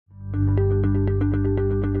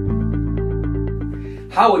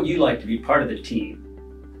How would you like to be part of the team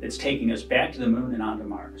that's taking us back to the moon and onto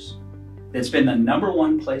Mars? That's been the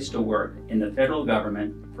 #1 place to work in the federal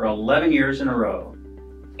government for 11 years in a row,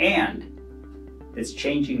 and that's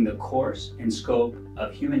changing the course and scope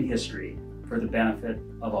of human history for the benefit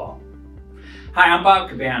of all. Hi, I'm Bob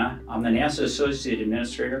Cabana. I'm the NASA Associate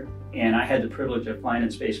Administrator, and I had the privilege of flying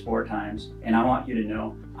in space 4 times, and I want you to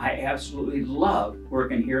know I absolutely love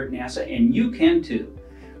working here at NASA, and you can too.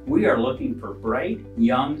 We are looking for bright,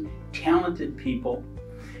 young, talented people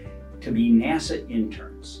to be NASA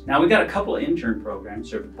interns. Now, we got a couple of intern programs.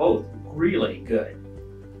 They're both really good.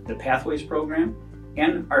 The Pathways program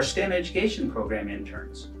and our STEM education program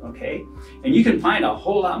interns, okay? And you can find a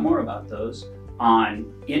whole lot more about those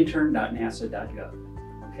on intern.nasa.gov,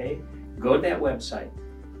 okay? Go to that website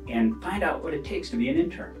and find out what it takes to be an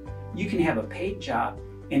intern. You can have a paid job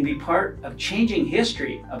and be part of changing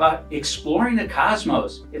history about exploring the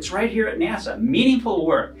cosmos. It's right here at NASA, meaningful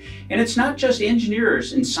work. And it's not just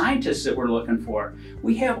engineers and scientists that we're looking for.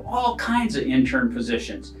 We have all kinds of intern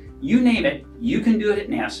positions. You name it, you can do it at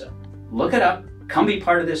NASA. Look it up, come be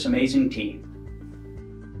part of this amazing team.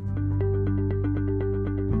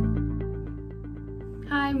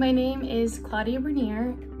 Hi, my name is Claudia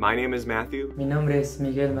Bernier. My name is Matthew. Mi nombre es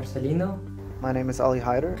Miguel Marcelino. My name is Ali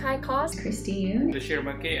Hyder. Kai Kos. Christy Yoon. Bashir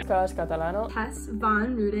Mackay. Faz Catalano. Tess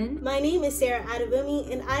Von Ruden. My name is Sarah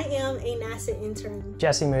Adabumi, and I am a NASA intern.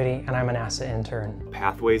 Jesse Moody, and I'm a NASA intern.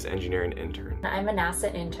 Pathways Engineering Intern. I'm a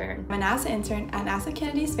NASA intern. I'm a NASA intern at NASA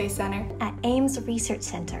Kennedy Space Center. At Ames Research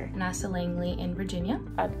Center. NASA Langley in Virginia.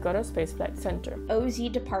 At Goddard Space Flight Center. OZ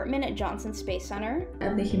Department at Johnson Space Center.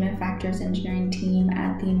 Of the Human Factors Engineering team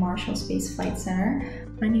at the Marshall Space Flight Center.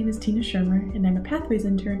 My name is Tina Shermer, and I'm a Pathways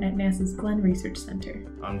intern at NASA's Glenn Research Center.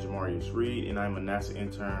 I'm Jamarius Reed, and I'm a NASA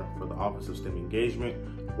intern for the Office of STEM Engagement,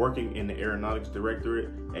 working in the Aeronautics Directorate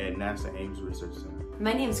at NASA Ames Research Center.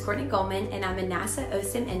 My name is Courtney Goldman, and I'm a NASA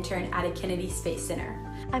OSIM intern at a Kennedy Space Center.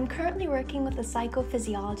 I'm currently working with the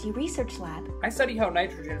Psychophysiology Research Lab. I study how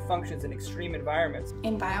nitrogen functions in extreme environments.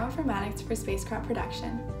 In bioinformatics for spacecraft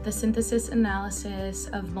production. The synthesis analysis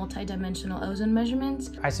of multidimensional ozone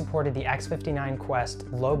measurements. I supported the X-59 Quest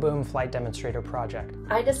Low Boom Flight Demonstrator project.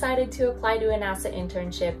 I decided to apply to a NASA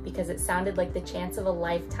internship because it sounded like the chance of a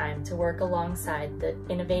lifetime to work alongside the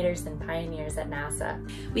innovators and pioneers at NASA.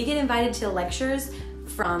 We get invited to lectures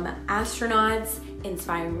from astronauts,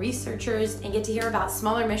 inspiring researchers, and get to hear about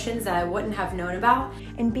smaller missions that I wouldn't have known about.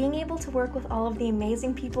 And being able to work with all of the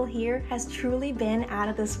amazing people here has truly been out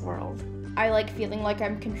of this world. I like feeling like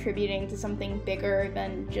I'm contributing to something bigger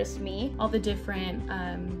than just me. All the different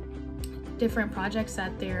projects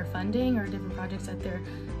that they're funding or different projects that they're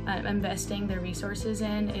investing their resources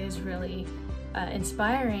in is really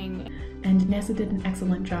inspiring. And NASA did an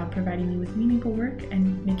excellent job providing me with meaningful work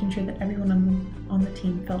and making sure that everyone on the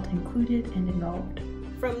team felt included and involved.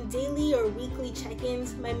 From daily or weekly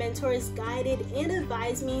check-ins, my mentors guided and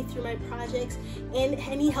advised me through my projects and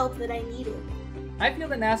any help that I needed. I feel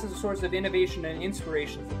that NASA is a source of innovation and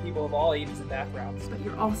inspiration for people of all ages and backgrounds. But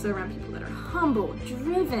you're also around people that are humble,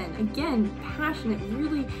 driven, again, passionate,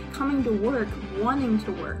 really coming to work, wanting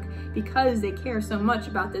to work, because they care so much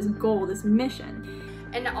about this goal, this mission.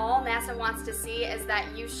 And all NASA wants to see is that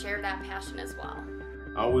you share that passion as well.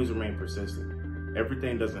 I always remain persistent.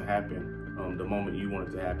 Everything doesn't happen the moment you want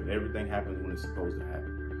it to happen. Everything happens when it's supposed to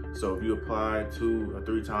happen. So if you apply 2 or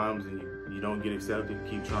 3 times and you don't get accepted,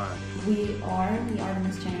 keep trying. We are the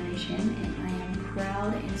Artemis generation, and I am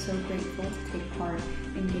proud and so grateful to take part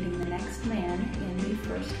in getting the next man and the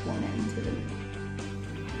first woman to the moon.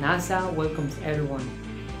 NASA welcomes everyone.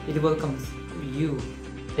 It welcomes you.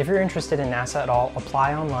 If you're interested in NASA at all,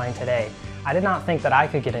 apply online today. I did not think that I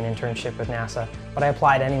could get an internship with NASA, but I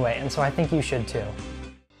applied anyway, and so I think you should too.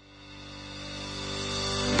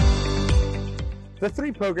 The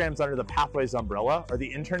 3 programs under the Pathways umbrella are the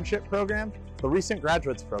Internship Program, the Recent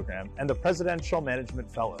Graduates Program, and the Presidential Management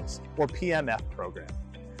Fellows, or PMF program.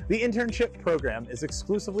 The Internship Program is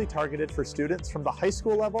exclusively targeted for students from the high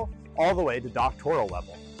school level all the way to doctoral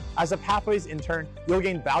level. As a Pathways intern, you'll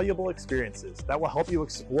gain valuable experiences that will help you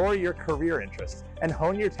explore your career interests and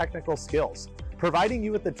hone your technical skills, providing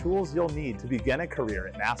you with the tools you'll need to begin a career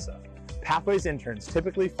at NASA. Pathways interns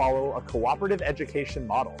typically follow a cooperative education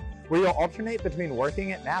model, where you'll alternate between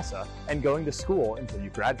working at NASA and going to school until you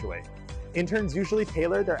graduate. Interns usually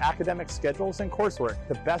tailor their academic schedules and coursework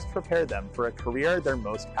to best prepare them for a career they're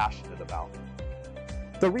most passionate about.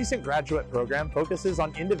 The Recent Graduate Program focuses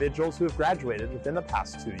on individuals who have graduated within the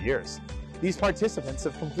past 2 years. These participants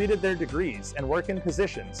have completed their degrees and work in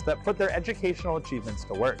positions that put their educational achievements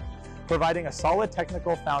to work, providing a solid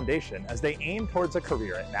technical foundation as they aim towards a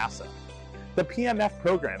career at NASA. The PMF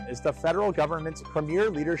program is the federal government's premier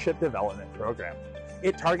leadership development program.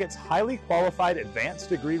 It targets highly qualified advanced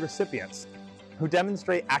degree recipients who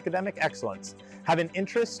demonstrate academic excellence, have an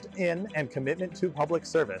interest in and commitment to public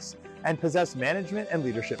service, and possess management and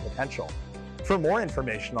leadership potential. For more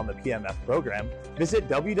information on the PMF program, visit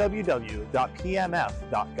www.pmf.gov.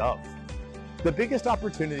 The biggest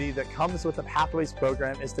opportunity that comes with the Pathways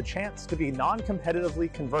program is the chance to be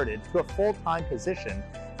non-competitively converted to a full-time position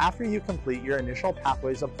after you complete your initial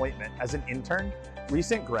Pathways appointment as an intern,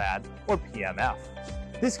 recent grad, or PMF.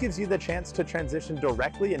 This gives you the chance to transition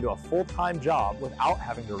directly into a full-time job without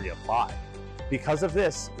having to reapply. Because of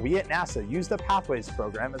this, we at NASA use the Pathways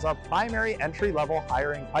program as our primary entry-level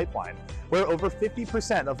hiring pipeline, where over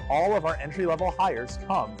 50% of all of our entry-level hires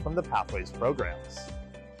come from the Pathways programs.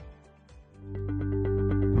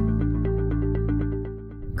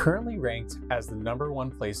 Currently ranked as the #1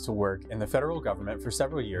 place to work in the federal government for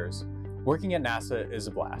several years, working at NASA is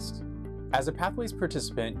a blast. As a Pathways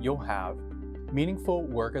participant, you'll have meaningful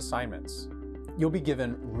work assignments. You'll be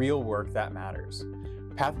given real work that matters.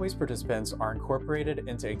 Pathways participants are incorporated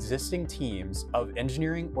into existing teams of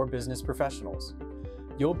engineering or business professionals.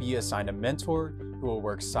 You'll be assigned a mentor who will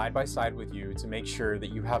work side by side with you to make sure that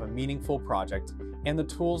you have a meaningful project and the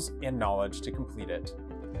tools and knowledge to complete it.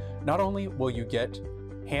 Not only will you get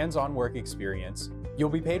hands-on work experience, you'll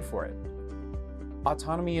be paid for it.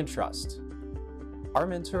 Autonomy and trust. Our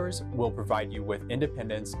mentors will provide you with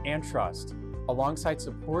independence and trust, alongside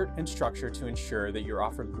support and structure to ensure that you're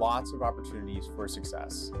offered lots of opportunities for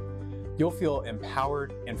success. You'll feel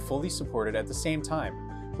empowered and fully supported at the same time,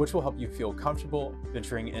 which will help you feel comfortable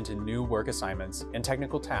venturing into new work assignments and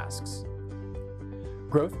technical tasks.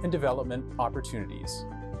 Growth and development opportunities.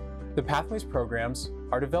 The Pathways programs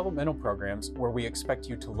are developmental programs where we expect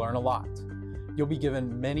you to learn a lot. You'll be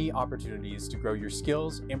given many opportunities to grow your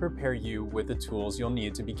skills and prepare you with the tools you'll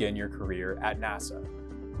need to begin your career at NASA.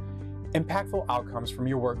 Impactful outcomes from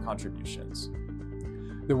your work contributions.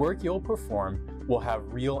 The work you'll perform will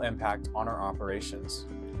have real impact on our operations.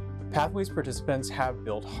 Pathways participants have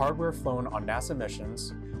built hardware flown on NASA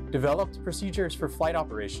missions, developed procedures for flight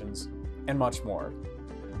operations, and much more.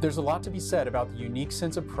 There's a lot to be said about the unique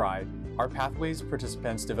sense of pride our Pathways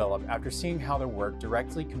participants develop after seeing how their work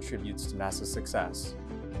directly contributes to NASA's success.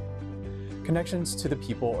 Connections to the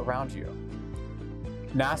people around you.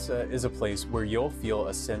 NASA is a place where you'll feel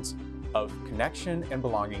a sense of connection and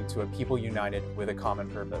belonging to a people united with a common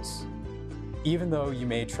purpose. Even though you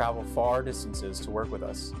may travel far distances to work with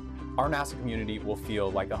us, our NASA community will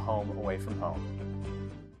feel like a home away from home.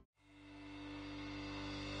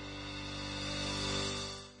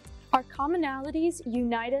 Our commonalities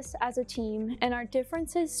unite us as a team, and our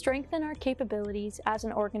differences strengthen our capabilities as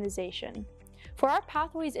an organization. For our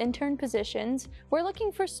Pathways intern positions, we're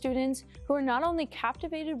looking for students who are not only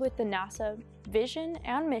captivated with the NASA vision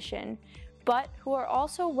and mission, but who are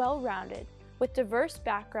also well-rounded with diverse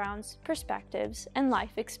backgrounds, perspectives, and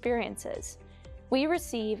life experiences. We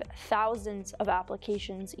receive thousands of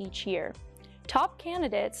applications each year. Top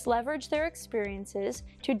candidates leverage their experiences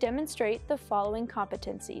to demonstrate the following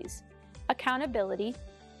competencies: accountability,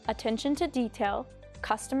 attention to detail,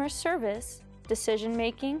 customer service,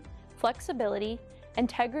 decision-making, flexibility,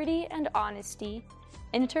 integrity and honesty,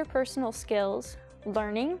 interpersonal skills,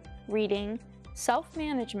 learning, reading,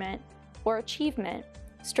 self-management or achievement,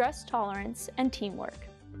 stress tolerance, and teamwork.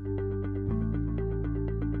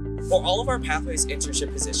 For all of our Pathways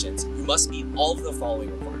internship positions, you must meet all of the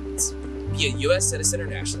following requirements: be a U.S. citizen or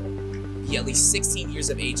national, be at least 16 years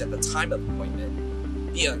of age at the time of appointment,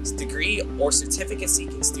 be a degree or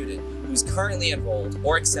certificate-seeking student who's currently enrolled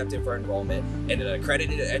or accepted for enrollment in an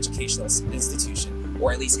accredited educational institution,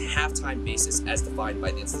 or at least half-time basis as defined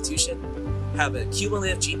by the institution, have a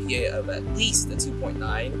cumulative GPA of at least a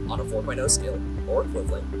 2.9 on a 4.0 scale or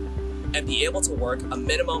equivalent, and be able to work a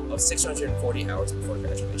minimum of 640 hours before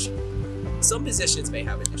graduation. Some positions may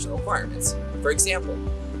have additional requirements. For example,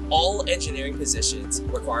 all engineering positions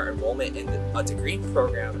require enrollment in a degree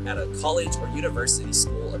program at a college or university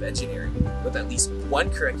school of engineering with at least one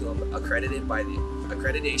curriculum accredited by the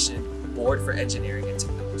Accreditation Board for Engineering and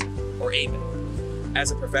Technology, or ABET,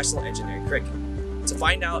 as a professional engineering curriculum. To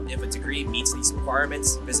find out if a degree meets these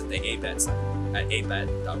requirements, visit the ABET site at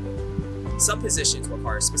abet.org. Some positions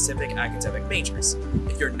require specific academic majors.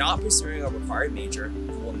 If you're not pursuing a required major,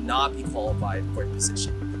 you will not be qualified for the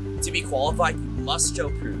position. To be qualified, you must show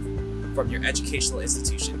proof from your educational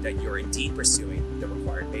institution that you're indeed pursuing the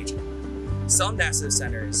required major. Some NASA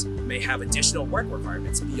centers may have additional work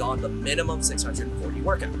requirements beyond the minimum 640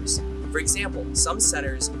 work hours. For example, some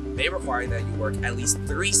centers may require that you work at least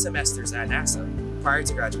 3 semesters at NASA prior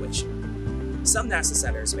to graduation. Some NASA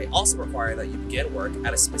centers may also require that you begin work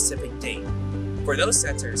at a specific date. For those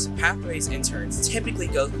centers, Pathways interns typically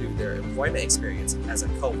go through their employment experience as a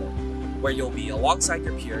cohort, where you'll be alongside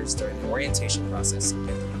your peers during the orientation process and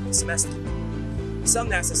throughout the semester. Some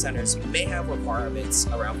NASA centers may have requirements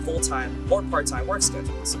around full-time or part-time work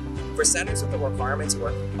schedules. For centers with the requirement to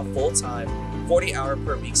work a full-time,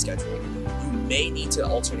 40-hour-per-week schedule, you may need to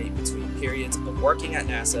alternate between periods of working at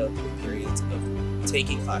NASA with periods of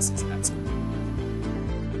taking classes at school.